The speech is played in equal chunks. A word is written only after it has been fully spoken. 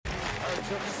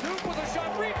Took Soup with a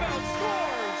shot, rebound,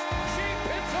 scores! Shane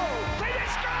Pinto, they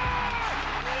score!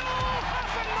 Noel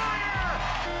Hoffenmeyer!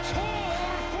 Tor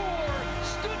for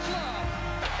Stützle!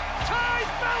 Ty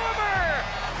Bellimer!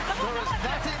 There is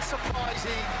nothing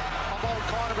surprising about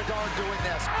Connor Bedard doing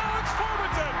this. Alex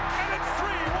Formanton, and it's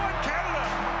 3-1 Canada!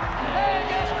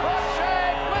 Angus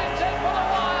Crookshank wins it for the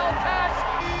Wildcats!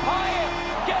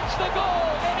 Hyatt gets the goal,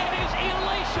 and it is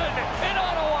elation in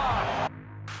Ottawa!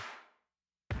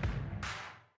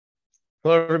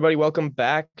 Hello, everybody. Welcome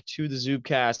back to the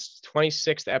Zoobcast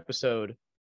 26th episode.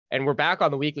 And we're back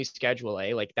on the weekly schedule,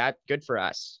 eh? Like, that, good for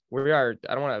us. We are,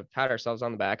 I don't want to pat ourselves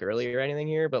on the back early or anything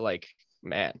here, but like,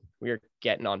 man, we are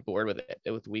getting on board with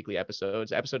it with weekly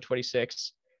episodes. Episode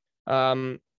 26.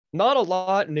 Not a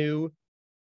lot new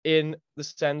in the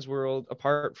Sens world,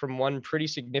 apart from one pretty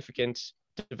significant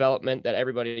development that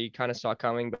everybody kind of saw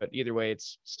coming, but either way,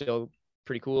 it's still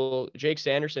pretty cool. Jake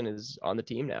Sanderson is on the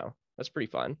team now. That's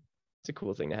pretty fun. It's a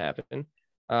cool thing to happen.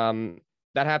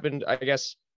 That happened, I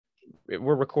guess,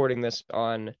 we're recording this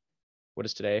on, what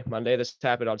is today? Monday. This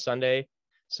happened on Sunday.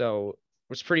 So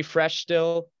it's pretty fresh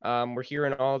still. We're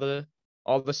hearing all the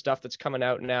stuff that's coming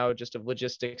out now, just of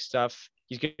logistics stuff.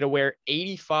 He's going to wear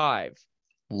 85.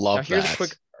 Love now,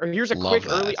 that. Here's a quick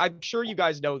that. early, I'm sure you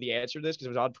guys know the answer to this because it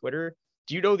was on Twitter.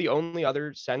 Do you know the only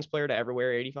other Sens player to ever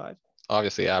wear 85?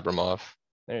 Obviously, Abramov.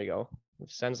 There you go.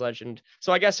 Sens legend.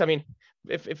 So I guess, I mean,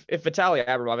 if Vitaly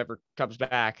Abramov ever comes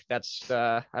back, that's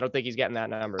I don't think he's getting that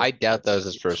number. I doubt that was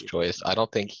his first choice. I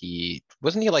don't think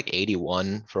wasn't he like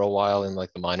 81 for a while in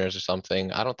like the minors or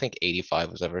something. I don't think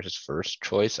 85 was ever his first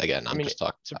choice. Again, I'm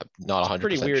not 100%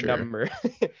 pretty weird sure. number.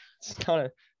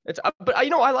 But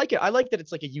you know, I like it. I like that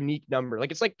it's like a unique number.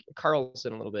 Like it's like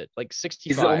Carlson a little bit, like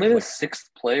 65. He's only the like, sixth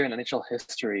player in NHL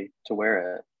history to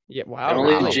wear it. Yeah, wow. And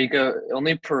only Really?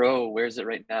 only Perreault wears it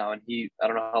right now, and I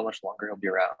don't know how much longer he'll be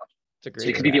around. It's a great So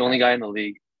he could be the only guy in the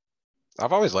league.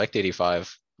 I've always liked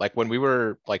 85. Like when we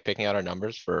were like picking out our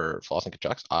numbers for Floss and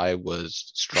Kachucks, I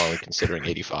was strongly considering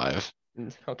 85.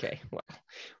 Okay.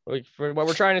 Well, what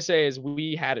we're trying to say is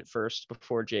we had it first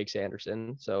before Jake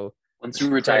Sanderson. So Once you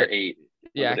retire 8,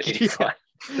 yeah, 85.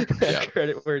 Yeah.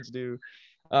 Credit where it's due.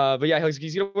 But yeah,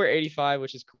 he's gonna wear 85,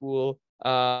 which is cool.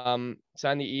 Signed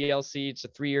the ELC. It's a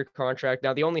 3-year contract.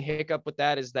 Now the only hiccup with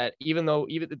that is that even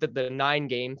the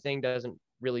 9-game thing doesn't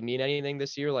really mean anything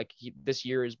this year. Like this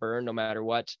year is burned no matter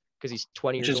what because he's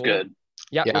 20 Which years is old. good.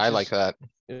 Yeah, I like that.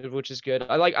 Which is good.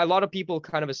 I like a lot of people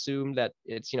kind of assume that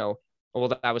it's, well,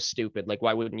 that was stupid. Like,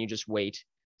 why wouldn't you just wait,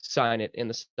 sign it in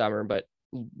the summer? But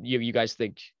you guys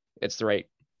think it's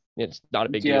not a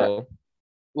big deal.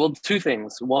 Well, two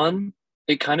things. One,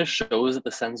 it kind of shows that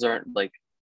the Sens aren't like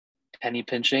penny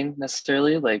pinching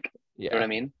necessarily. Like, Yeah. You know what I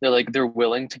mean? They're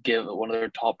willing to give one of their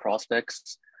top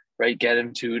prospects, right? Get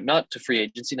him to, not to free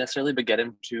agency necessarily, but get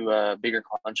him to a bigger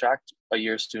contract a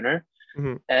year sooner.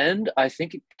 Mm-hmm. And I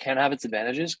think it can have its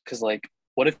advantages because, like,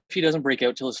 what if he doesn't break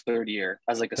out till his third year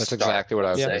as like a That's star? exactly what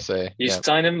I was going to say. You Yeah.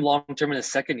 sign him long term in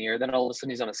his second year, then all of a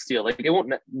sudden he's on a steal. Like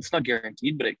it's not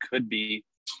guaranteed, but it could be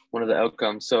one of the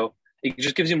outcomes. So it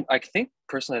just gives you, I think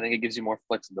it gives you more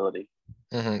flexibility.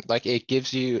 Mm-hmm. Like it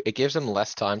gives him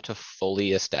less time to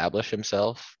fully establish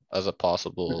himself as a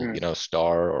possible,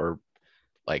 star or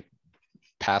like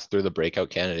pass through the breakout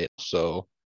candidate. So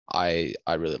I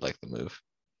really like the move.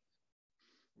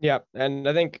 Yeah, and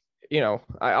I think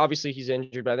obviously he's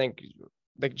injured, but I think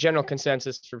the general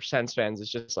consensus for Sens fans is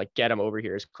just like get him over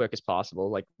here as quick as possible.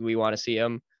 Like we want to see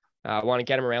him, want to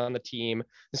get him around the team.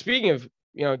 And speaking of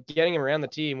getting him around the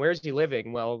team, where's he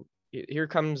living? Well, here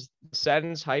comes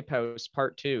Sens Hype House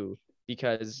Part 2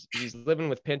 because he's living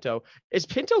with Pinto. Is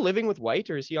Pinto living with White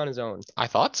or is he on his own? I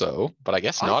thought so, but I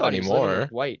guess I not thought he was living anymore.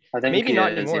 with White. I think Maybe he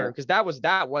not is, anymore yeah. because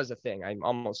that was a thing. I'm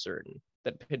almost certain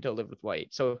that Pinto lived with White.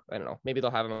 So I don't know. Maybe they'll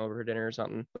have him over for dinner or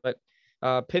something. But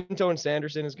Pinto and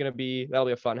Sanderson that'll be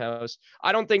a fun house.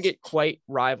 I don't think it quite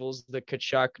rivals the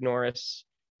Kachuk, Norris,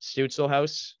 Stützle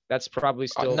house. That's probably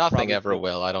still nothing ever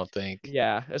will, I don't think.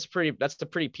 Yeah, that's the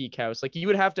pretty peak house. Like you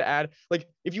would have to add, like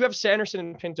if you have Sanderson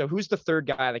and Pinto, who's the third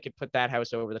guy that could put that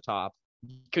house over the top?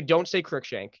 Don't say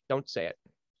Crookshank. Don't say it.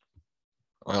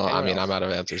 Well, Anyone I mean, else? I'm out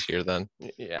of answers here then.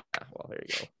 Yeah, well, there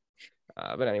you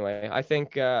go. But anyway, I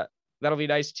think that'll be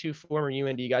nice. 2 former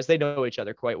UND guys. They know each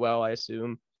other quite well, I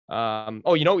assume. You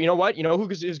know what? You know who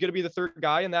is going to be the third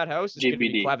guy in that house? It's going to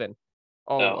be JBD. Clevin.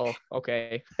 No. Oh,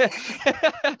 okay.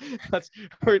 Let's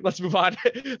move on.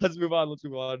 Let's move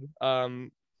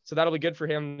on. So that'll be good for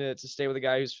him to stay with a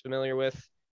guy who's familiar with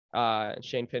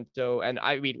Shane Pinto. And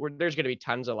I mean, there's going to be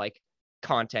tons of like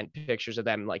content pictures of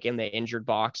them like in the injured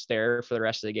box there for the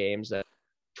rest of the games that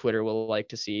Twitter will like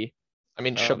to see. I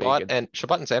mean, That'll be good.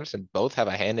 Shabbat and Sanderson both have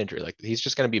a hand injury. Like he's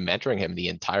just going to be mentoring him the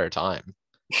entire time.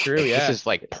 True, This yeah. is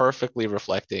like perfectly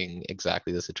reflecting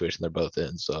exactly the situation they're both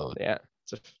in. So Yeah,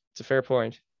 it's a fair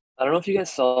point. I don't know if you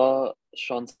guys saw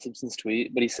Sean Simpson's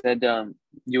tweet, but he said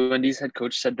UND's head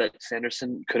coach said that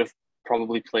Sanderson could have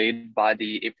probably played by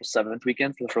the April 7th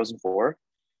weekend for the Frozen Four.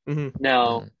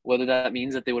 Now, whether that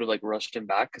means that they would have like rushed him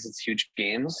back because it's huge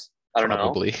games, I don't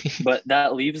probably. know. But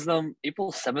that leaves them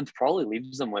April 7th probably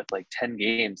leaves them with like 10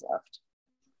 games left.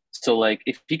 So like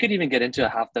if he could even get into a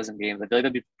half dozen games, I feel like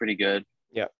that'd be pretty good.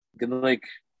 Yeah. Good, like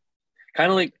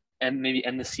kind of like and maybe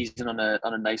end the season on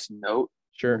a nice note.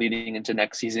 Sure. Leading into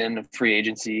next season, free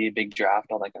agency, big draft,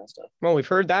 all that kind of stuff. Well, we've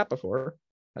heard that before,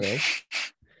 I think.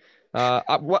 I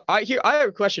have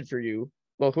a question for you.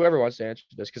 Well, whoever wants to answer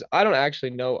this, because I don't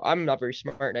actually know. I'm not very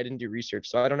smart and I didn't do research,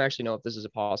 so I don't actually know if this is a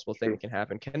possible thing that can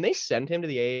happen. Can they send him to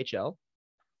the AHL?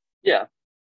 Yeah.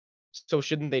 So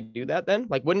shouldn't they do that then?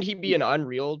 Like, wouldn't he be an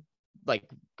unreal? Like,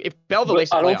 if Belleville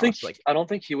makes the playoffs, I don't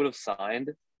think he would have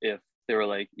signed if they were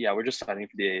like, yeah, we're just signing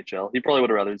for the AHL. He probably would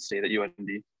have rather stayed at UND.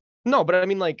 No, but I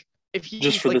mean, like, if he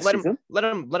just for like, let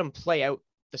him play out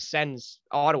the Sens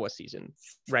Ottawa season,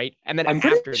 right? And then I'm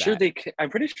pretty sure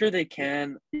they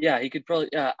can. Yeah, he could probably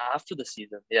after the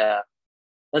season. Yeah,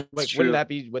 that's like true.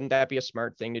 Wouldn't that be a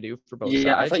smart thing to do for both sides?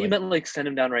 Yeah, I thought you meant like send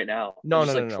him down right now. No,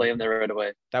 play him there right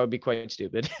away. That would be quite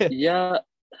stupid. Yeah,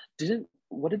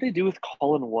 what did they do with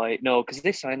Colin White? No, because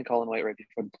they signed Colin White right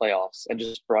before the playoffs and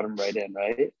just brought him right in,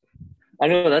 right? I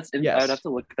know Yes. I'd have to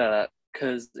look at that.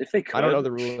 Because if they could, I don't know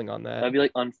the ruling on that. That'd be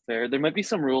like unfair. There might be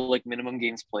some rule like minimum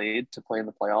games played to play in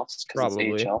the playoffs because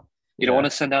it's AHL. You don't want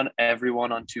to send down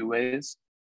everyone on two ways.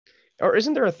 Or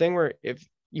isn't there a thing where if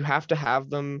you have to have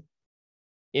them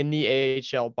in the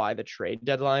AHL by the trade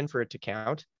deadline for it to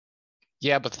count?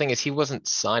 Yeah, but the thing is, he wasn't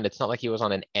signed. It's not like he was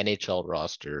on an NHL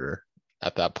roster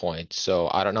at that point. So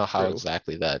I don't know how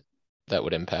exactly that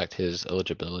would impact his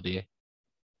eligibility.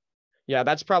 Yeah,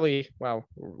 that's probably, wow,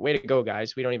 way to go,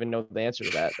 guys. We don't even know the answer to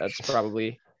that. That's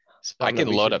probably I can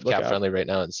load up Cap Friendly right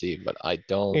now and see, but I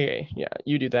don't. Okay, yeah,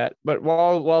 you do that. But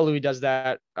while Louis does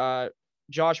that,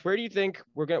 Josh, where do you think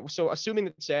so assuming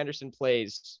that Sanderson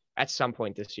plays at some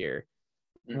point this year,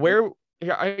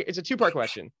 it's a two-part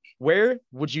question. Where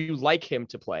would you like him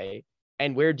to play,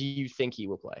 and where do you think he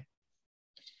will play?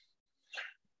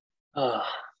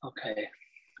 Okay.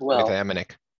 Well, with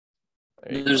Hamonic.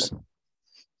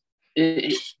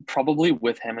 It probably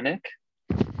with Hamonic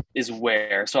is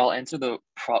where. So I'll answer the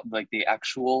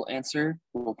actual answer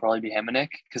will probably be Hamonic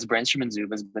because Brandstrom and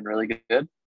Zub has been really good.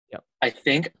 Yeah. I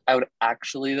think I would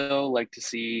actually though like to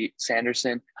see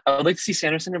Sanderson. I would like to see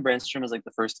Sanderson and Brandstrom as like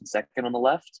the first and second on the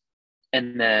left,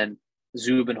 and then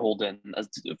Zub and Holden as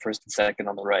the first and second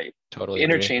on the right. Totally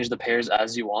interchange the pairs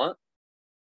as you want.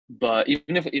 But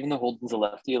even though Holden's a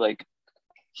lefty, like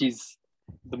he's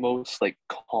the most like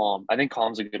calm. I think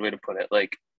calm's a good way to put it.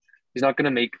 Like he's not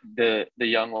gonna make the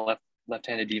young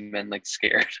left-handed D-men like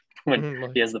scared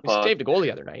when he has the puck. He saved a goal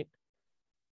the other night.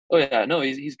 Oh yeah, no,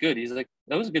 he's good. He's like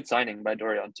that was a good signing by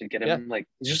Dorian to get him. Yeah. Like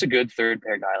he's just a good third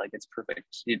pair guy. Like it's perfect.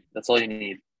 That's all you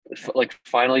need. Like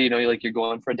finally, like you're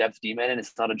going for a depth D-man and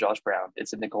it's not a Josh Brown.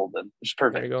 It's a Nick Holden, which is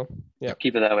perfect. There you go. Yeah,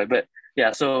 keep it that way. But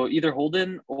yeah, so either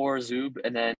Holden or Zub,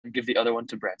 and then give the other one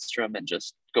to Brandstrom and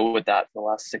just go with that for the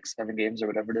last 6-7 games or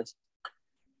whatever it is.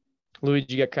 Louis,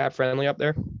 did you get Cap Friendly up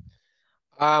there?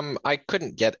 I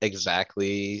couldn't get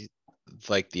exactly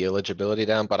like the eligibility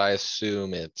down, but I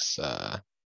assume it's I'm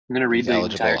gonna read the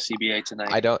entire CBA tonight.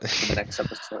 I don't for the next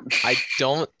episode. I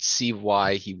don't see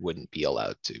why he wouldn't be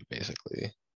allowed to,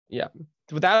 basically. Yeah.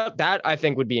 Without that, I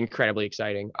think would be incredibly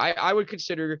exciting. I would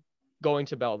consider going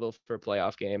to Belleville for a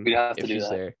playoff game. We have to if do he's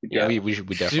that. there. Yeah, we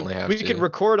definitely have to. We could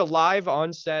record a live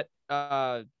on-set.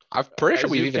 I'm pretty sure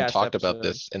we've even talked episode. about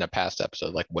this in a past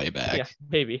episode, like way back. Yeah,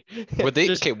 maybe. Would they?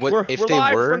 Just, okay, what we're if we're they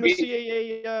live were? From the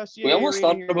CAA we almost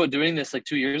thought about doing this like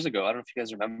 2 years ago. I don't know if you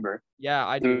guys remember. Yeah,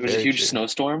 I There do. was a Very huge true.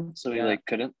 snowstorm, so we like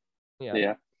couldn't.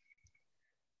 Yeah.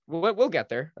 We'll get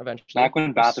there eventually. Back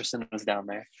when Batherson was down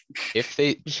there. If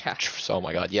they, Yeah. oh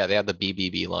my god, yeah, they had the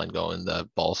BBB line going. The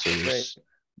Balsers, Right.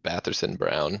 Batherson,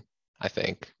 Brown, I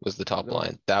think was the top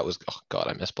line. That was, oh god,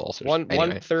 I miss Balsers. One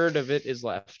Anyway, third of it is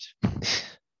left. There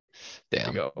damn.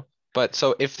 you go. But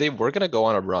so if they were gonna go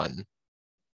on a run,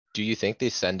 do you think they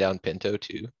send down Pinto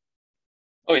too?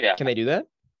 Oh yeah. Can they do that?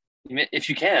 If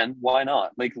you can, why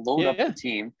not? Like load up Yeah. the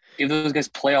team. Give those guys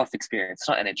playoff experience. It's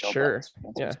not NHL. Sure.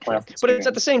 Experience, Yeah. it's playoff But it's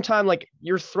at the experience. same time, like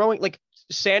you're throwing like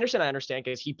Sanderson, I understand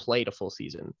because he played a full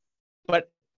season,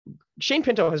 but Shane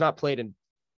Pinto has not played in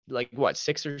like what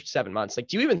 6 or 7 months. Like,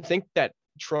 do you even think that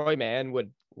Troy Mann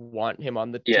would want him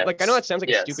on the team? Yes. Like, I know that sounds like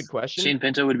a Yes. stupid question. Shane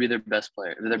Pinto would be their best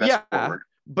player, their best forward.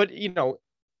 But he's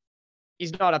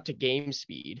not up to game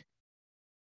speed.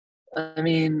 I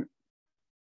mean,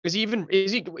 is he going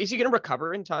to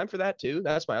recover in time for that too?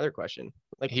 That's my other question.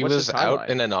 Like, he what's was his out timeline?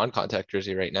 in a non-contact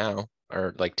jersey right now,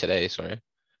 or like today. Sorry.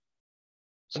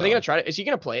 So, are they gonna try it? Is he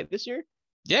gonna play it this year?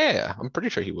 Yeah, I'm pretty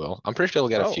sure he will. I'm pretty sure he'll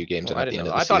get a few games in at the end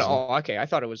of the season. I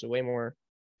thought it was a way more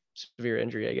severe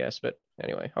injury, I guess. But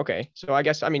anyway, okay. So I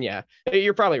guess, I mean, yeah,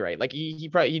 you're probably right. Like he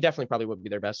definitely probably would be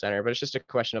their best center, but it's just a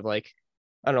question of like,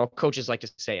 I don't know, coaches like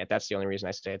to say it. That's the only reason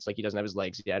I say it. It's like he doesn't have his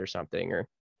legs yet or something, or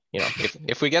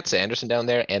if we get Sanderson down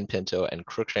there and Pinto and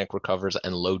Cruikshank recovers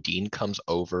and Lodin comes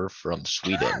over from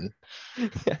Sweden,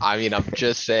 I mean, I'm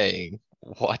just saying,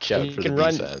 watch out for the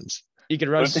defense. You could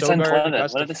run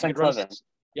Sogard. What if they send Clevin?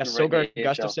 Yeah, Sogard,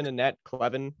 Gustafson, and net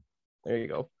Clevin. There you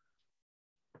go.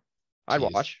 I'd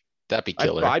watch. That'd be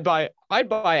killer. I'd buy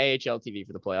AHL TV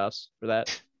for the playoffs for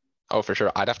that. Oh, for sure.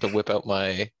 I'd have to whip out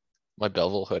my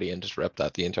Belleville hoodie and just rep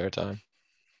that the entire time.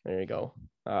 There you go.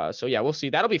 So yeah, we'll see.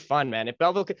 That'll be fun, man. If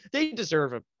Belleville, they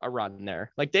deserve a run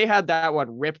there. Like they had that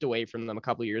one ripped away from them a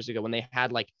couple of years ago when they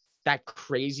had like that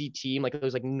crazy team. Like it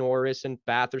was like Norris and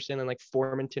Batherson and like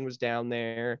Formanton was down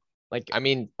there. Like, I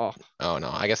mean, oh no,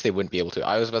 I guess they wouldn't be able to.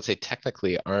 I was about to say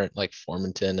technically aren't like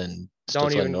Formanton and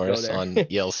Stutzler and Norris on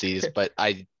ELCs, but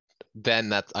I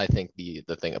think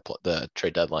the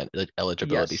trade deadline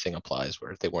eligibility thing applies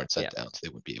where if they weren't sent down, so they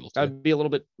wouldn't be able to. That'd be a little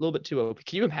bit too OP.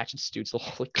 Can you imagine Stutzler?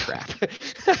 Holy crap.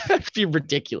 It'd be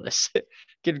ridiculous.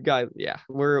 Good guy. Yeah,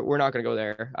 we're not gonna go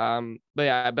there. But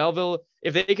yeah, Belleville,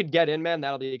 if they could get in, man,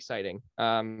 that'll be exciting.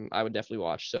 I would definitely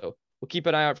watch. So we'll keep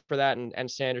an eye out for that and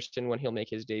Sanderson when he'll make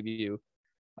his debut.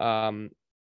 But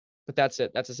that's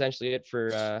it. That's essentially it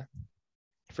for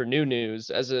new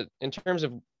news. In terms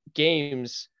of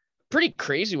games, pretty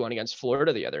crazy one against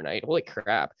Florida the other night. Holy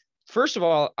crap. First of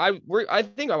all, I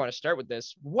think I want to start with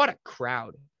this. What a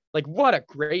crowd. Like, what a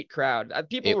great crowd.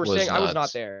 People were saying nuts. I was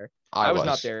not there. I was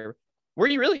not there. Were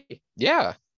you really?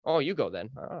 Yeah. Oh, you go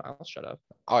then. I'll shut up.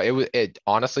 Oh, it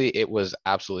honestly, it was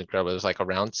absolutely incredible. It was like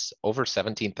around over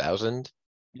 17,000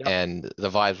 and the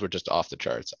vibes were just off the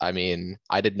charts. I mean,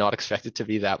 I did not expect it to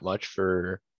be that much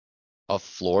for a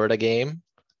Florida game.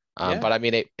 But I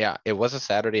mean, it was a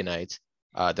Saturday night.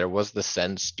 There was the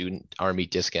Send Student Army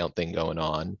discount thing going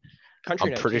on.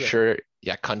 I'm pretty sure,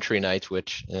 country night,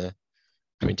 which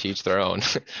I mean, to each their own.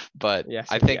 But yes,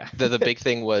 I think the big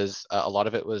thing was a lot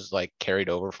of it was like carried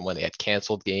over from when they had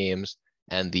canceled games,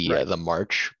 and the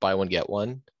March buy one get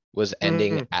one was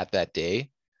ending at that day.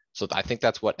 So I think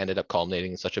that's what ended up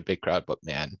culminating in such a big crowd. But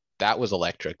man, that was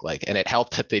electric. Like, and it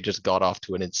helped that they just got off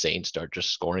to an insane start,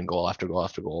 just scoring goal after goal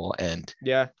after goal. And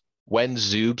when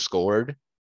Zub scored,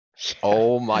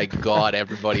 oh my God,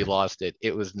 everybody lost it.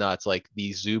 It was nuts. Like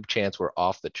the Zub chants were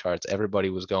off the charts. Everybody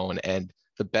was going. And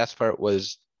the best part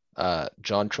was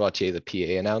John Trottier, the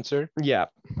PA announcer. Yeah.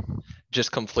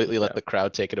 Just completely let the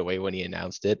crowd take it away when he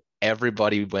announced it.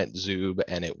 Everybody went Zub,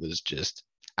 and it was just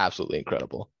absolutely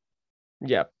incredible.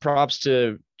 Yeah, props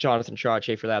to Jonathan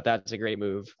Trottier for that. That's a great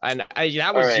move. And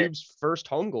that was Zub's first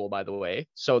home goal, by the way.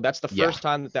 So that's the first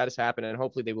time that has happened, and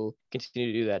hopefully they will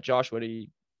continue to do that. Josh, what do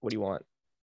you want?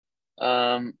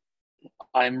 I'm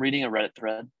reading a Reddit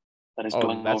thread that is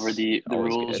going over the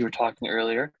rules you were talking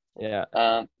earlier.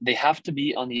 Yeah. They have to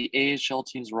be on the AHL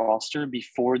team's roster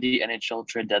before the NHL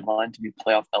trade deadline to be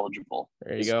playoff eligible.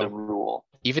 There you go. The rule.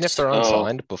 Even if they're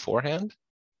unsigned beforehand?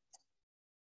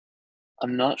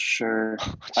 I'm not sure.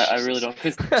 I really don't.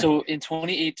 So in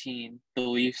 2018, the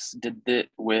Leafs did it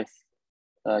with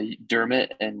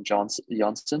Dermott and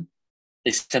Johnston.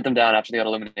 They sent them down after they got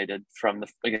eliminated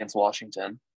against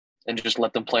Washington, and just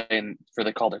let them play for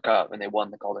the Calder Cup, and they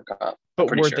won the Calder Cup. But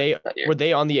were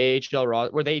they on the AHL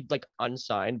roster? Were they like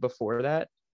unsigned before that?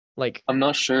 Like, I'm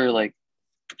not sure. Like,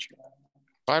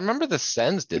 I remember the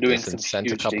Sens did this and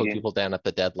sent a couple of people down at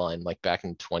the deadline, like back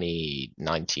in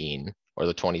 2019 or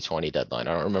the 2020 deadline.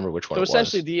 I don't remember which one it was. So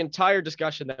essentially, the entire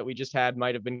discussion that we just had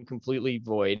might have been completely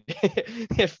void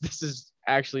if this is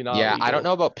actually not. Yeah, legal. I don't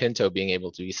know about Pinto being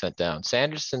able to be sent down.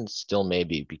 Sanderson still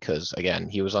maybe, because again,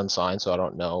 he was unsigned, so I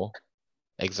don't know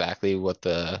exactly what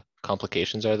the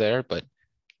complications are there, but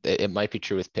it might be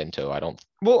true with Pinto. I don't.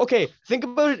 Well, okay. Think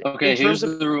about it. Okay, here's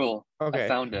the rule. Okay, I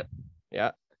found it.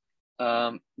 Yeah.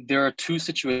 There are two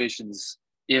situations.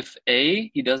 If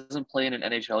A, he doesn't play in an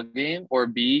NHL game, or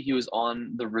B, he was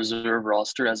on the reserve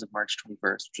roster as of March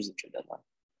 21st, which is the trade deadline.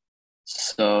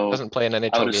 So doesn't play an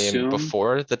NHL game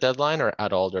before the deadline or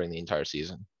at all during the entire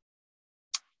season?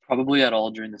 Probably at all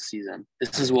during the season.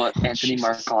 This is what Anthony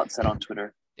Marcotte said on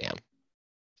Twitter. Damn.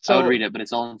 So I would read it, but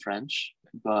it's all in French.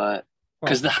 but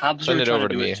because the Habs Send were it trying over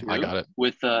to to do me. it too. I got it.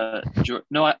 With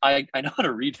no, I know how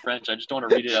to read French. I just don't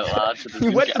want to read it out loud to the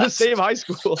You went to the Zoomcast. same high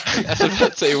school. I was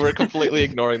about to say we're completely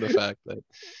ignoring the fact that.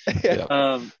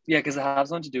 Yeah, because the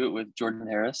Habs want to do it with Jordan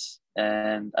Harris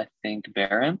and I think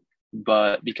Barron,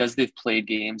 but because they've played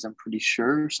games, I'm pretty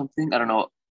sure or something. I don't know.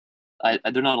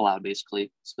 They're not allowed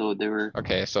basically. So they were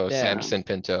Okay, so Yeah. Sanderson,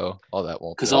 Pinto, all that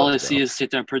won't. because be all allowed I to see go. is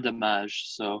c'est un peu dommage.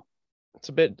 So It's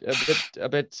a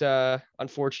bit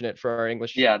unfortunate for our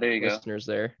English yeah, there you go. listeners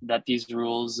there. That these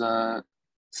rules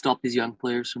stop these young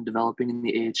players from developing in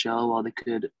the AHL while they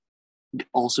could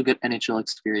also get NHL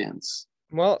experience.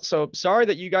 Well, so sorry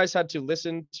that you guys had to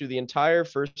listen to the entire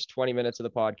first 20 minutes of the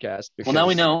podcast. Well, now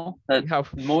we because know that how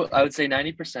I would say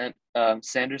 90%,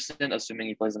 Sanderson, assuming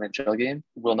he plays an NHL game,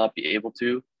 will not be able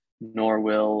to, nor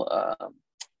will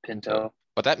Pinto.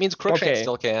 But that means Crookshank Okay.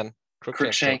 still can.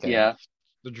 Crookshank, yeah.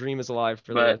 the dream is alive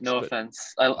for But the no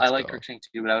offense. I like go. Crookshank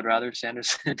too, but I would rather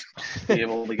Sanderson be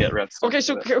able to get reps. Okay,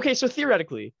 so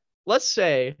theoretically, let's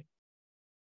say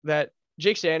that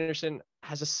Jake Sanderson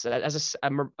has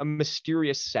a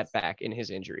mysterious setback in his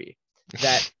injury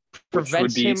that which prevents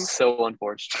would be him. so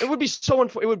unfortunate. It would be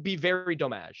it would be very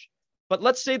dommage. But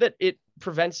let's say that it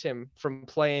prevents him from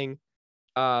playing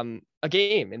a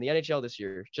game in the NHL this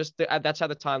year. That's how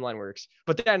the timeline works.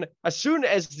 But then as soon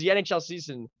as the NHL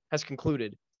season has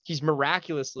concluded, he's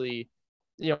miraculously,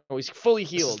 he's fully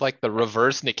This healed. is like the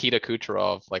reverse Nikita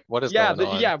Kucherov. Like, what is going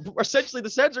on? Essentially, the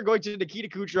Sens are going to Nikita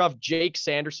Kucherov, Jake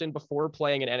Sanderson before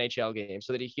playing an NHL game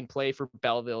so that he can play for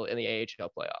Belleville in the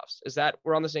AHL playoffs.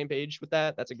 We're on the same page with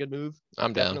that? That's a good move.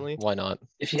 I'm Definitely. down. Why not?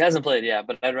 If he hasn't played, yeah,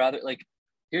 but I'd rather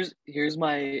here's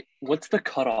my what's the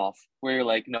cutoff where you're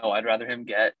like, no, I'd rather him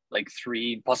get like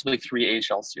possibly three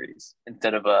AHL series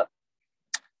instead of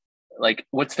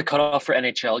what's the cutoff for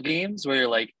NHL games where you're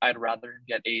like, I'd rather him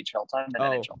get AHL time than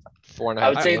NHL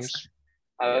time. 4.5 games.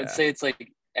 I would say it's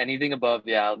like anything above,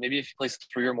 yeah. Maybe if he plays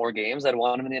 3 or more games, I'd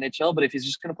want him in the NHL. But if he's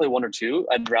just gonna play 1 or 2,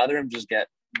 I'd rather him just get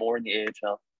more in the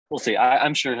AHL. We'll see.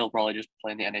 I'm sure he'll probably just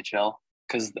play in the NHL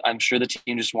because I'm sure the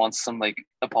team just wants some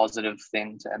a positive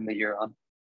thing to end the year on.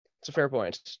 It's a fair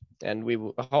point, and we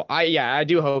will. I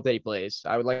do hope that he plays.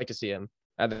 I would like to see him.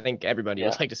 I think everybody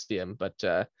would like to see him, but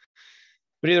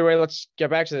either way, let's get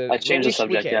back to the. I changed the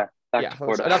subject. Yeah, back to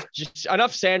Florida.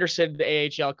 Enough Sanderson,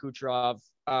 AHL, Kucherov.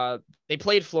 They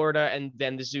played Florida, and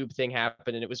then the Zub thing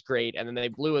happened, and it was great. And then they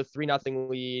blew a 3-0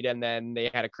 lead, and then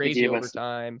they had a crazy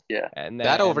overtime. And then,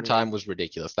 that overtime was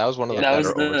ridiculous. That was one of the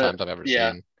better overtimes I've ever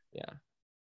seen. Yeah.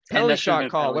 Penalty shot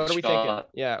call. What are we thinking?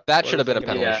 Yeah, that should have been a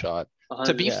penalty shot.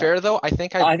 To be fair, though, I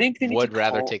think I would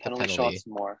rather take the penalty.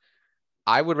 More.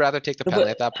 I would rather take the penalty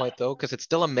at that point, though, because it's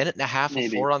still a minute and a half of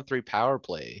 4-on-3 power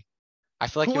play. I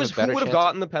feel like who would have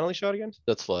gotten the penalty shot again?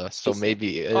 Stutzla. So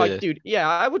maybe. Oh, dude, yeah,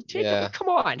 I would take it. Come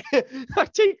on,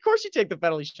 of course you take the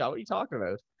penalty shot. What are you talking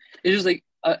about? It's just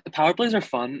power plays are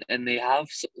fun, and they have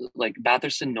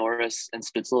Batherson, Norris, and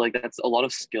Stutzla. That's a lot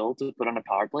of skill to put on a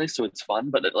power play, so it's fun.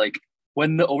 But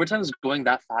when the overtime is going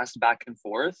that fast back and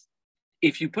forth,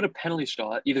 if you put a penalty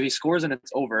shot, either he scores and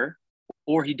it's over,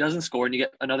 or he doesn't score and you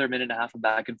get another minute and a half of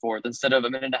back and forth instead of a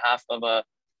minute and a half of a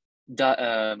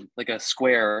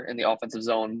square in the offensive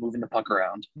zone moving the puck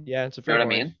around. Yeah, it's a fair point. I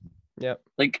mean? Yeah.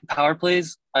 Power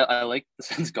plays, I like the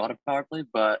Sens got a power play,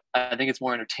 but I think it's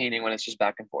more entertaining when it's just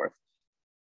back and forth.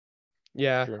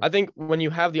 Yeah, sure. I think when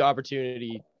you have the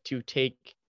opportunity to take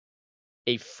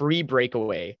a free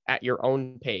breakaway at your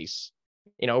own pace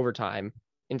in overtime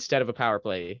instead of a power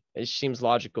play, it seems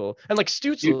logical. And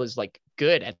Stutzla is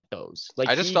good at those.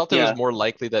 I just felt it was more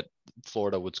likely that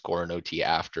Florida would score an OT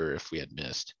after if we had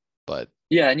missed. But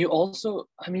yeah, and you also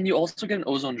get an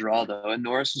ozone draw though, and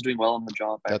Norris was doing well on the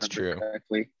draw. That's true.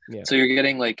 Correctly. Yeah. So you're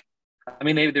getting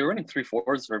they were running 3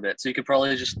 forwards for a bit, so you could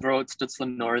probably just throw it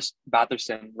Stutzla, Norris,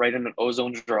 Batherson right in an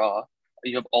ozone draw.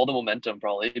 You have all the momentum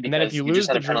probably. And then if you lose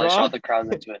the draw, shot, the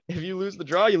crowd's into it. If you lose the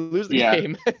draw, you lose the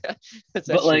game. But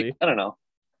I don't know.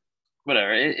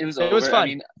 Whatever. It was over. It was fun. I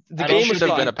mean, the game should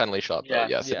have been a penalty shot though.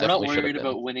 Yes, I'm not worried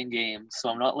about winning games, so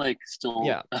I'm not still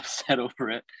upset over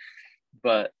it.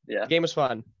 But yeah, the game was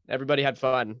fun. Everybody had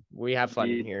fun. We have fun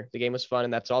in here. The game was fun,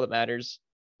 and that's all that matters.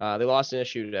 They lost in a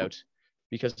shootout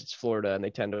because it's Florida, and they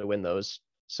tend to win those.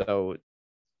 So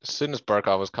as soon as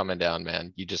Barkov was coming down,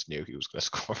 man, you just knew he was going to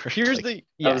score. That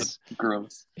was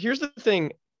gross. Here's the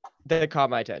thing that caught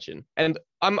my attention, and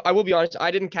I will be honest, I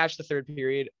didn't catch the third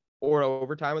period or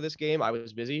overtime of this game. I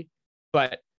was busy,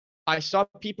 but I saw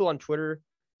people on Twitter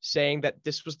saying that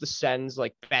this was the Sens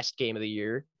best game of the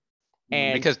year.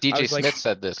 And because DJ Smith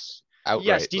said this. outright.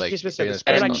 Yes, DJ like, Smith said in this. his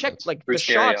And press I conference. checked, like, the Bruce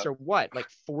shots Arians. are what? Like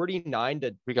 49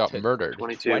 to We got to murdered.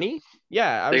 22. 20?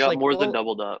 Yeah, I They was got like, more than well,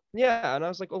 doubled up. yeah, and I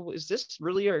was like, oh, is this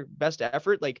really our best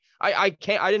effort? Like, I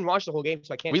didn't watch the whole game,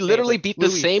 so I can't We say, literally but beat the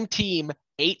Louis- same team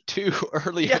 8-2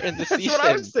 earlier Yeah, in the that's season. what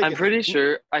I was thinking. I'm pretty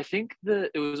sure. I think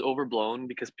it was overblown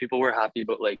because people were happy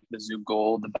about like the Zoom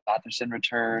goal, the Batherson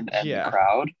return, and Yeah. the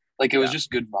crowd. Like it was Yeah.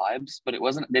 just good vibes, but it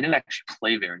wasn't. They didn't actually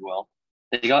play very well.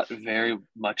 They got very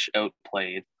much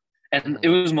outplayed, and it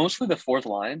was mostly the fourth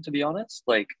line, to be honest.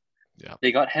 Like, Yeah.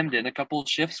 they got hemmed in a couple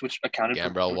shifts, which accounted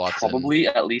Gambrell, for Watson. probably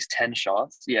at least 10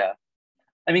 shots. Yeah,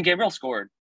 I mean, Gabriel scored.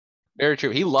 Very true.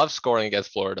 He loves scoring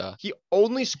against Florida. He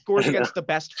only scores against the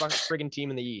best friggin' team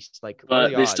in the East. Like, what are But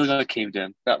the they odds? still got caved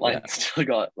in. That line Yeah. still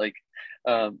got like.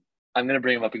 I'm gonna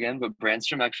bring him up again, but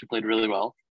Brandstrom actually played really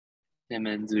well. Him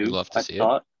and Zoo. We'd love to I see it.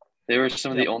 thought they were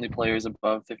some of Yep. the only players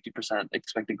above 50%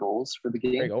 expected goals for the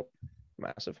There you game. go.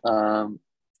 Massive.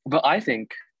 But I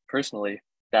think personally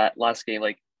that last game,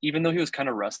 like even though he was kind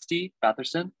of rusty,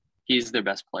 Batherson, he's their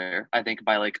best player. I think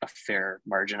by like a fair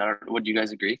margin. Would you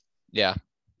guys agree? Yeah,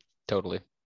 totally.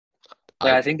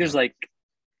 Like, I think there's like,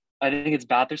 I think it's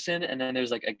Batherson, and then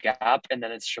there's like a gap, and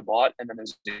then it's Shabbat, and then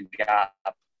there's a gap,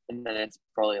 and then it's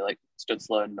probably like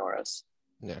Stützle and Norris.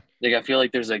 Yeah. Like I feel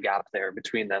like there's a gap there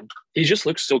between them. He just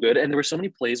looks so good, and there were so many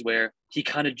plays where he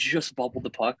kind of just bobbled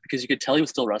the puck because you could tell he was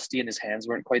still rusty and his hands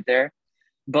weren't quite there.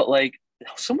 But like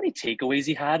so many takeaways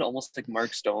he had, almost like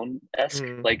Mark Stone-esque,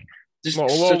 like just such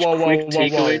quick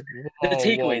takeaways. The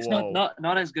takeaways,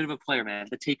 not as good of a player, man.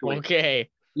 The takeaways. Okay.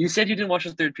 You said you didn't watch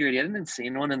the third period. He had an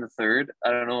insane one in the third.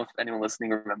 I don't know if anyone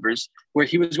listening remembers, where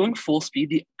he was going full speed,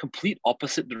 the complete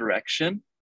opposite direction,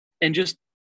 and just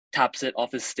taps it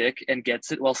off his stick and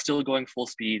gets it while still going full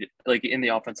speed, like in the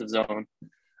offensive zone.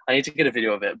 I need to get a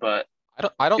video of it, but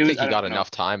I don't think he got know.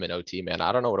 enough time in OT, man.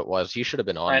 I don't know what it was. He should have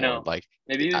been on I know. more. Like,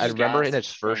 maybe he was I just remember in gassed.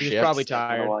 his first He's shift. probably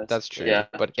tired. Otherwise. That's true. Yeah.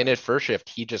 But in his first shift,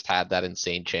 he just had that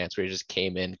insane chance where he just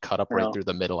came in, cut up right know. through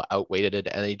the middle, outweighted it,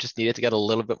 and he just needed to get a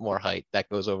little bit more height. That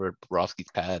goes over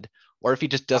Bobrovsky's pad. Or if he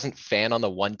just doesn't fan on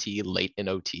the 1T late in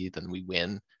OT, then we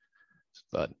win.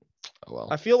 But oh well.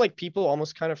 I feel like people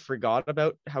almost kind of forgot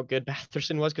about how good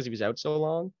Batherson was because he was out so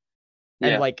long.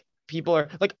 And Yeah. like people are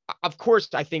like, of course,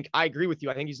 I think I agree with you.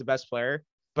 I think he's the best player,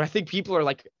 but I think people are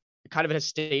like kind of in a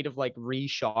state of like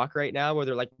re-shock right now where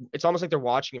they're like, it's almost like they're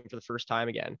watching him for the first time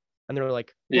again. And they're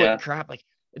like, holy Yeah. crap. Like,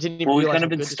 I didn't even Well, we've realize kind of how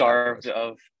been good this guy starved was.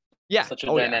 of Yeah. such a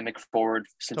Oh, yeah. dynamic forward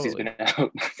since he's Totally. been out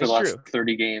for It's the last true.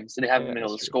 30 games, and they haven't Yeah, been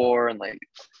able it's to true. score. And like,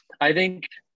 I think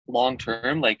long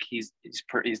term, like he's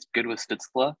good with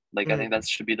Stützle. Like I Mhm. think that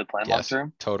should be the plan long Yes,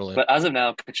 term. totally. But as of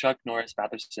now, Kachuk, Norris,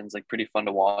 Batherson's like pretty fun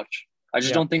to watch. I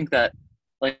just Yeah. don't think that,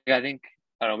 like, I don't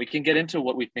know. We can get into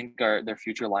what we think their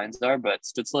future lines are, but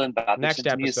Stützle and Batherson Next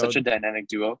to me is such a episode. dynamic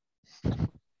duo.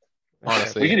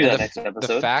 Honestly, We can do and that next the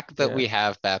episode. fact that Yeah. we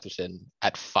have Batherson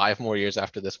at 5 more years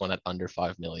after this one at under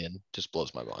 5 million just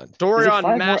blows my mind. Dorian 5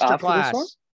 more after this one?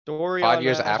 Masterclass. Dorian 5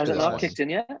 years Has after it this not one. kicked in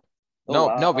yet? Oh, No,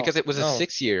 wow. because it was a No.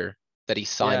 6-year that he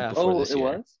signed Yeah. before Oh, this it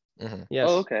year. was? Mhm. Yes.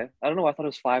 Oh, okay. I don't know. I thought it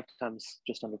was 5 times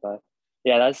just under 5.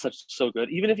 Yeah, that's so good.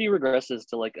 Even if he regresses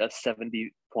to like a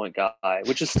 70-point guy,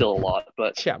 which is still a lot,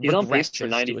 but Yeah, he's on pace regresses to for a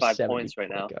 95 points right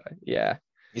 70-point now. guy. Yeah.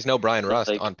 He's no Brian Rust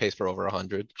Like- on pace for over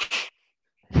 100.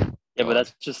 Yeah, but God.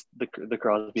 that's just the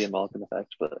Crosby and Malkin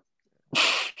effect. But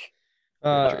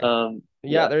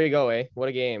Yeah, there you go, eh? What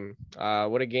a game.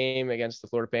 What a game against the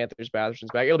Florida Panthers.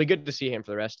 Batherson's back. It'll be good to see him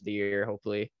for the rest of the year,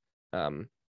 hopefully. Try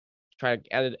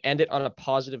to end it on a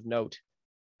positive note.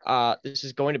 This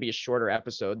is going to be a shorter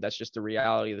episode. That's just the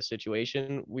reality of the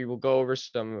situation. We will go over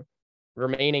some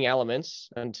remaining elements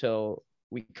until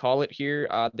we call it here.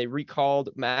 They recalled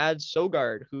Mads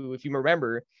Sogard, who, if you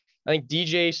remember, I think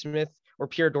DJ Smith or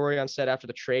Pierre Dorion said after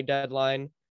the trade deadline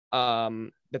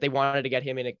that they wanted to get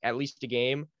him in at least a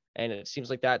game. And it seems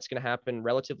like that's going to happen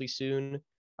relatively soon.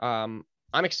 I'm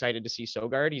excited to see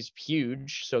Sogard. He's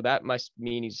huge, so that must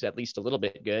mean he's at least a little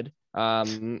bit good.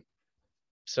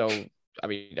 So, I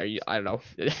mean, I don't know.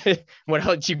 What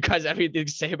else do you guys have anything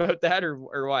to say about that or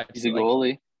what? he's a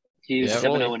goalie. He's Yeah.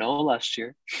 7-0-0 last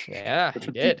year. Yeah, That's he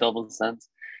a did. double sense.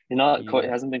 He's not quite Yeah.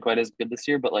 hasn't been quite as good this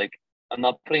year, but like I'm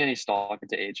not putting any stock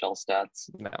into AHL stats.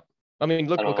 No. I mean,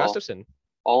 look I at don't know. Gustafsson.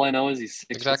 All I know is he's 6'7",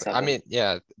 Exactly. I mean,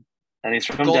 yeah, and he's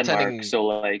from goaltending- Denmark, so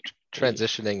like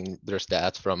transitioning their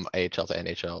stats from AHL to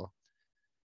NHL.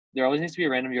 there always needs to be a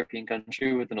random European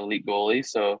country with an elite goalie.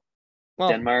 So Well,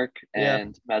 Denmark yeah.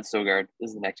 and Mads Sogard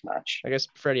is the next match. I guess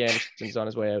Freddie Anderson's on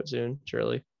his way out soon,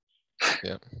 surely.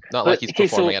 Not But, like he's okay,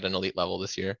 so- performing at an elite level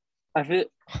this year. I feel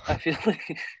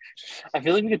like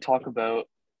we could talk about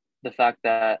the fact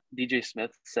that DJ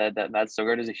Smith said that Matt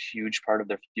Sogard is a huge part of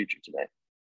their future today.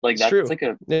 Like, It's that's true. like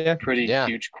a pretty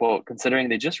huge quote, considering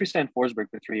they just re-signed Forsberg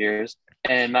for 3 years,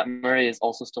 and Matt Murray is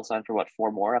also still signed for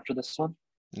 4 more after this one?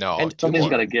 No, And something's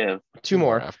got to give. Two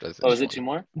more after this. Oh, is it 2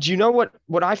 more? Do you know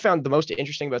what I found the most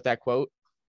interesting about that quote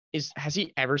is? Has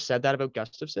he ever said that about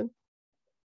Gustafsson?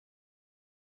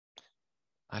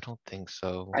 I don't think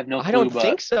so. I have no clue. I don't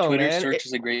think so, Twitter man. search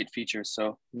is a great feature,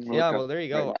 so yeah. Well, there you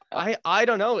go. I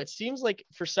don't know. It seems like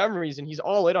for some reason he's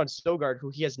all in on Sogard, who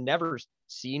he has never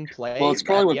seen play. Well, it's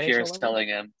probably what Pierre's telling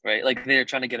him, right? Like, they're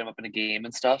trying to get him up in a game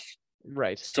and stuff.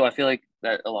 Right. So I feel like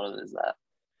that a lot of it is that.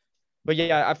 But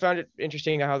yeah, I found it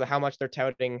interesting how much they're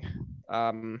touting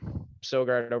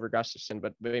Sogard over Gustafsson,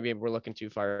 but maybe we're looking too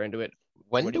far into it.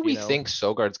 When do we think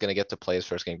Sogard's going to get to play his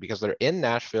first game? Because they're in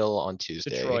Nashville on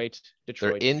Tuesday. Detroit.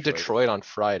 They're in Detroit on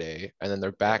Friday, and then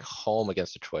they're back home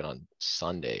against Detroit on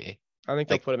Sunday. I think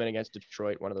they'll put him in against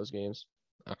Detroit, one of those games.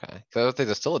 Okay. So I think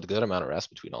there's still a good amount of rest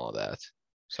between all of that.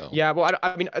 So yeah, well,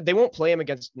 I mean, they won't play him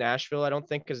against Nashville, I don't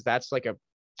think, because that's like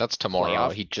that's tomorrow.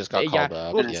 Playoff. He just got called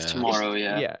up. Well, it's tomorrow,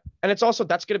 Yeah. And it's also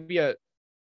that's gonna be a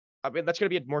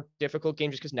more difficult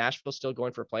game just because Nashville's still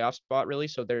going for a playoff spot, really.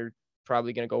 So they're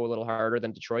probably gonna go a little harder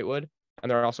than Detroit would. And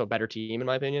they're also a better team, in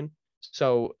my opinion.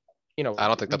 So, I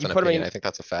don't think that's an opinion. I think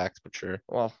that's a fact, but sure.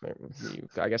 Well,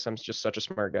 I guess I'm just such a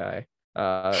smart guy.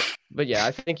 But yeah,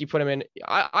 I think you put him in.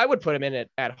 I would put him in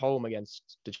at home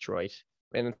against Detroit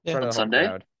in front of the home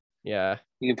crowd. Yeah.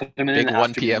 You can put them in big an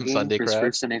 1 p.m. Sunday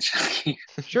crowd.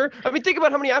 Sure. I mean, think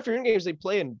about how many afternoon games they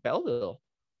play in Belleville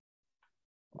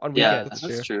on weekends. Yeah,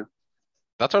 that's true.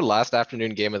 That's our last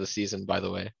afternoon game of the season, by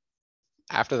the way.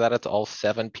 After that, it's all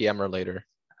 7 p.m. or later.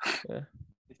 Yeah.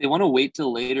 If they want to wait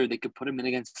till later, they could put him in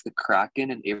against the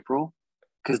Kraken in April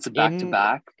because it's a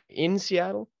back-to-back. In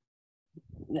Seattle?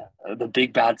 Yeah, the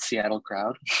big bad Seattle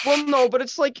crowd. Well, no, but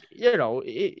it's like,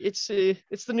 it's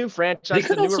the new franchise. They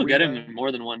could also get him in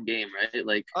more than one game, right?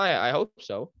 Like, I hope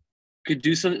so. Could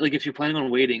do something like if you're planning on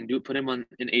waiting, put him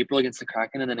in April against the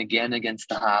Kraken and then again against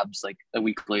the Habs like a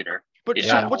week later. But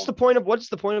so what's the point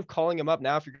of calling him up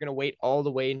now if you're going to wait all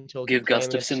the way until give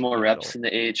Gustafsson more reps in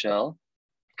the AHL?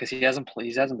 Because he hasn't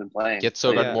been playing. Get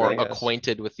more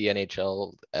acquainted with the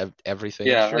NHL, everything.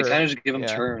 Yeah, sure. Like kind of just give him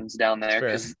turns down there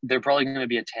because they're probably going to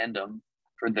be a tandem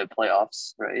for the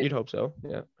playoffs, right? You'd hope so.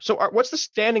 Yeah. So what's the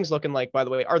standings looking like? By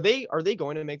the way, are they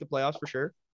going to make the playoffs for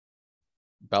sure?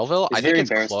 Belleville, I think it's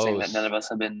close. That none of us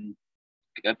have been.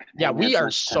 Yeah, we are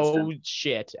so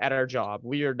shit at our job.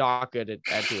 We are not good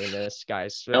at doing this,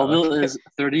 guys. Belleville is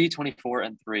 30, 24,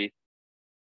 and 3.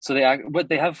 So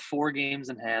they have 4 games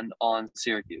in hand on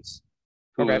Syracuse,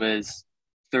 who is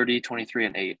 30, 23,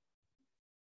 and 8.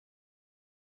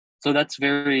 So that's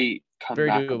very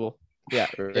doable. Yeah,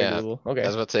 very doable. Okay. I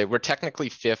was about to say we're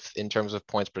technically 5th in terms of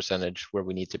points percentage, where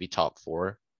we need to be top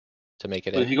 4 to make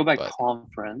it. But if you go by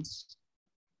conference,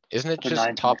 isn't it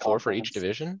just top 4 for each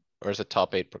division, or is it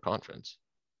top 8 per conference?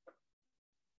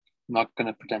 I'm not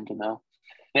gonna pretend to know.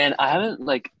 Man, I haven't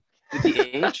with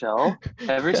the AHL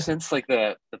ever since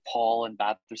the Paul and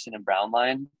Batherson and Brown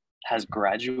line has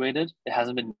graduated. It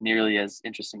hasn't been nearly as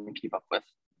interesting to keep up with.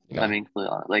 No. I mean,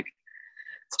 completely honest.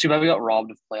 It's too bad we got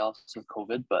robbed of playoffs with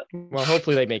COVID, but well,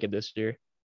 hopefully they make it this year.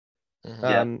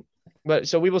 Mm-hmm. But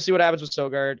so we will see what happens with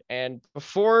Sogard. And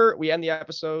before we end the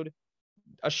episode,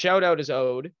 a shout out is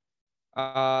owed.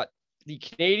 The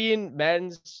Canadian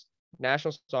men's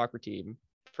national soccer team,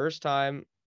 first time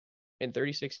in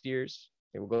 36 years,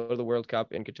 they will go to the World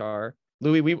Cup in Qatar.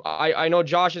 Louis, I know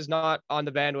Josh is not on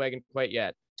the bandwagon quite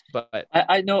yet, but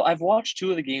I know I've watched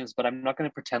 2 of the games, but I'm not going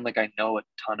to pretend like I know a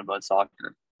ton about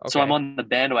soccer. Okay. So I'm on the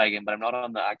bandwagon, but I'm not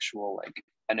on the actual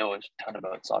I know a ton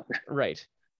about soccer. Right.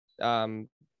 But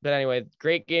anyway,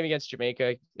 great game against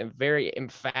Jamaica, a very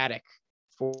emphatic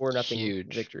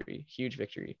 4-0 victory. Huge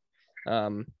victory.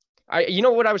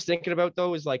 What I was thinking about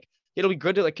though is it'll be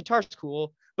good to Qatar's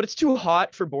cool, but it's too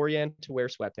hot for Borjan to wear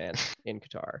sweatpants in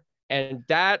Qatar. And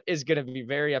that is going to be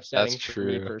very upsetting for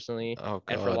me personally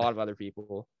and for a lot of other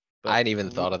people. But I hadn't even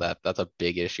thought of that. That's a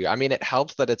big issue. I mean, it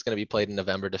helps that it's going to be played in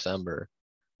November, December,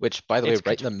 which by the way,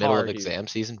 right in the middle of exam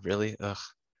season, really? Ugh.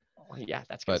 Yeah,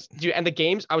 that's good. Dude, and the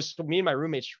games, me and my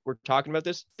roommates were talking about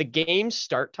this. The game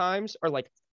start times are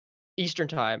Eastern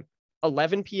time,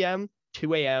 11 p.m.,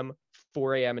 2 a.m.,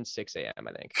 4 a.m., and 6 a.m.,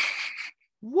 I think.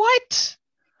 What?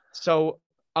 So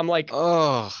I'm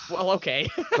oh, well, okay.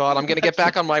 God, I'm going to get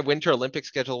back on my Winter Olympic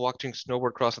schedule watching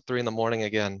snowboard cross at 3 a.m.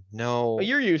 again. No. Well,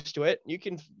 you're used to it.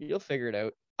 You'll figure it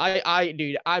out.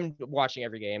 Dude, I'm watching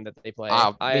every game that they play.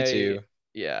 Me too.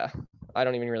 Yeah. I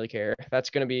don't even really care. That's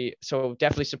going to be, so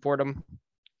definitely support them.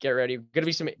 Get ready. Going to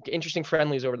be some interesting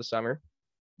friendlies over the summer.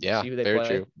 Yeah, See who they very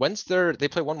play. true. They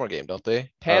play one more game, don't they?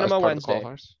 Panama as part of the Wednesday.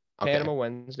 qualifiers? Okay. Panama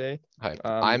Wednesday.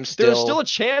 I'm There's still a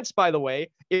chance, by the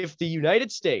way, if the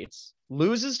United States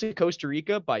loses to Costa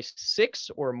Rica by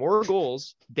 6 or more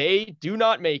goals, they do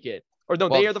not make it. Or no,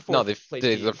 they are the fourth. No,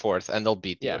 they're fourth, and they'll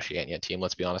beat the Oceania team.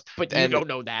 Let's be honest. But you don't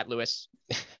know that, Lewis.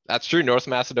 That's true. North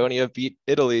Macedonia beat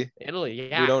Italy.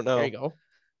 Yeah. We don't know. There you go.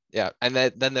 Yeah, and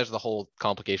then there's the whole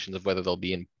complications of whether they'll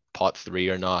be in pot 3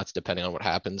 or not, depending on what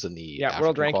happens in the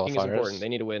world ranking qualifiers. is important. They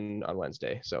need to win on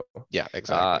Wednesday. So yeah,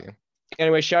 exactly.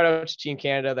 Anyway, shout out to Team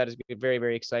Canada. That is very,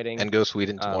 very exciting. And go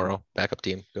Sweden tomorrow. Backup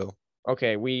team, go.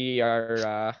 Okay, we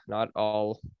are not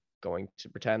all going to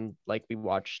pretend like we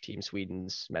watch Team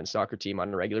Sweden's men's soccer team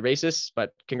on a regular basis,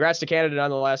 but congrats to Canada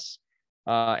nonetheless.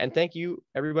 And thank you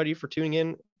everybody for tuning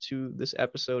in to this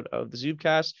episode of the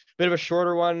Zoobcast. Bit of a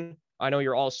shorter one. I know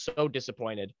you're all so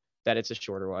disappointed that it's a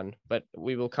shorter one, but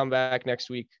we will come back next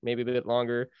week, maybe a bit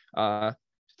longer.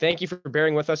 Thank you for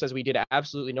bearing with us as we did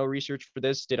absolutely no research for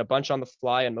this, did a bunch on the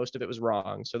fly, and most of it was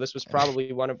wrong. So this was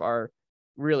probably one of our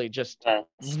really just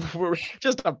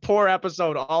a poor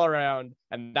episode all around,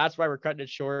 and that's why we're cutting it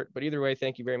short. But either way,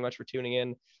 thank you very much for tuning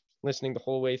in, listening the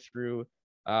whole way through.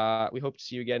 We hope to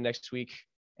see you again next week,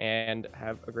 and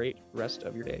have a great rest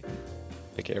of your day.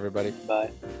 Take care, everybody.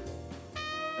 Bye.